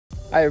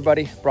Hi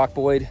everybody,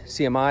 Blvd,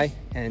 CMI,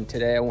 and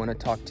today I want to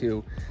talk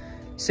to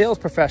sales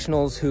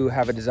professionals who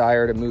have a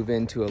desire to move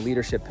into a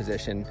leadership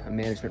position, a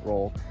management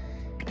role.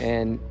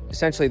 And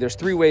essentially there's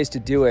three ways to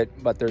do it,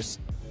 but there's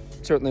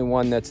certainly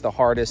one that's the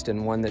hardest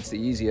and one that's the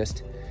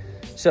easiest.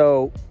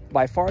 So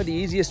by far the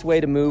easiest way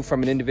to move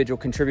from an individual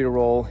contributor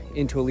role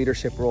into a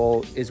leadership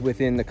role is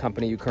within the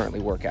company you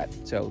currently work at.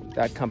 So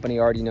that company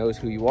already knows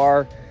who you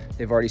are,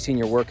 they've already seen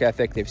your work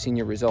ethic, they've seen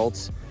your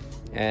results.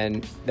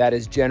 And that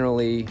is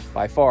generally,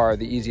 by far,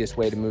 the easiest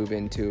way to move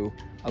into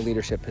a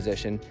leadership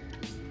position.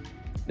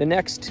 The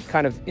next,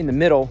 kind of in the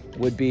middle,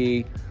 would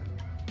be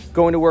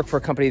going to work for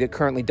a company that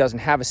currently doesn't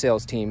have a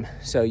sales team.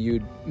 So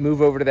you'd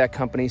move over to that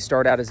company,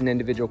 start out as an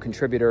individual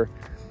contributor,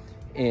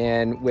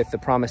 and with the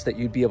promise that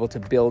you'd be able to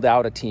build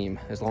out a team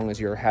as long as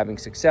you're having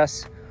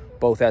success,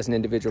 both as an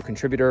individual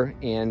contributor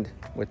and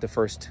with the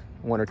first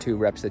one or two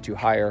reps that you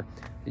hire,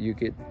 you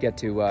get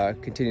to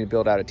continue to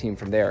build out a team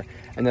from there.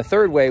 And the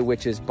third way,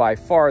 which is by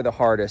far the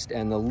hardest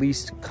and the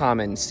least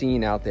common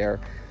seen out there,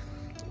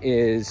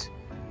 is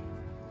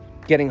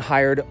getting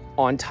hired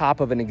on top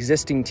of an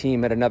existing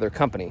team at another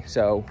company.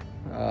 So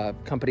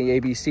company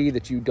ABC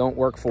that you don't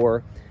work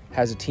for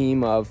has a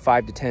team of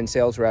 5 to 10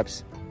 sales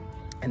reps,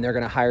 and they're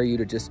gonna hire you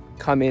to just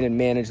come in and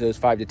manage those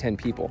 5 to 10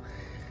 people.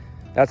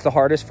 That's the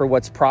hardest for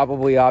what's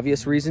probably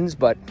obvious reasons,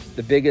 but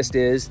the biggest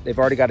is they've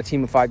already got a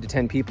team of 5 to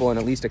 10 people, and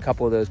at least a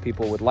couple of those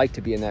people would like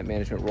to be in that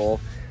management role,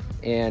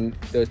 and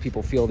those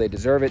people feel they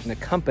deserve it, and the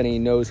company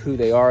knows who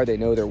they are, they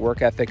know their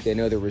work ethic, they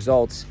know their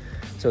results,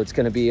 so it's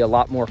gonna be a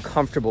lot more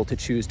comfortable to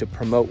choose to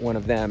promote one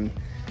of them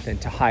than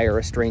to hire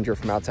a stranger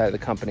from outside of the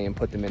company and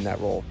put them in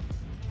that role.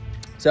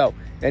 So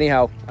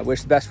anyhow, I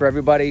wish the best for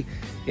everybody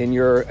in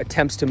your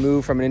attempts to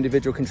move from an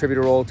individual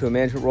contributor role to a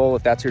management role,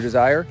 if that's your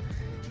desire.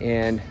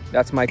 And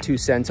that's my 2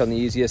 cents on the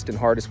easiest and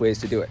hardest ways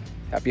to do it.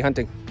 Happy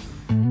hunting.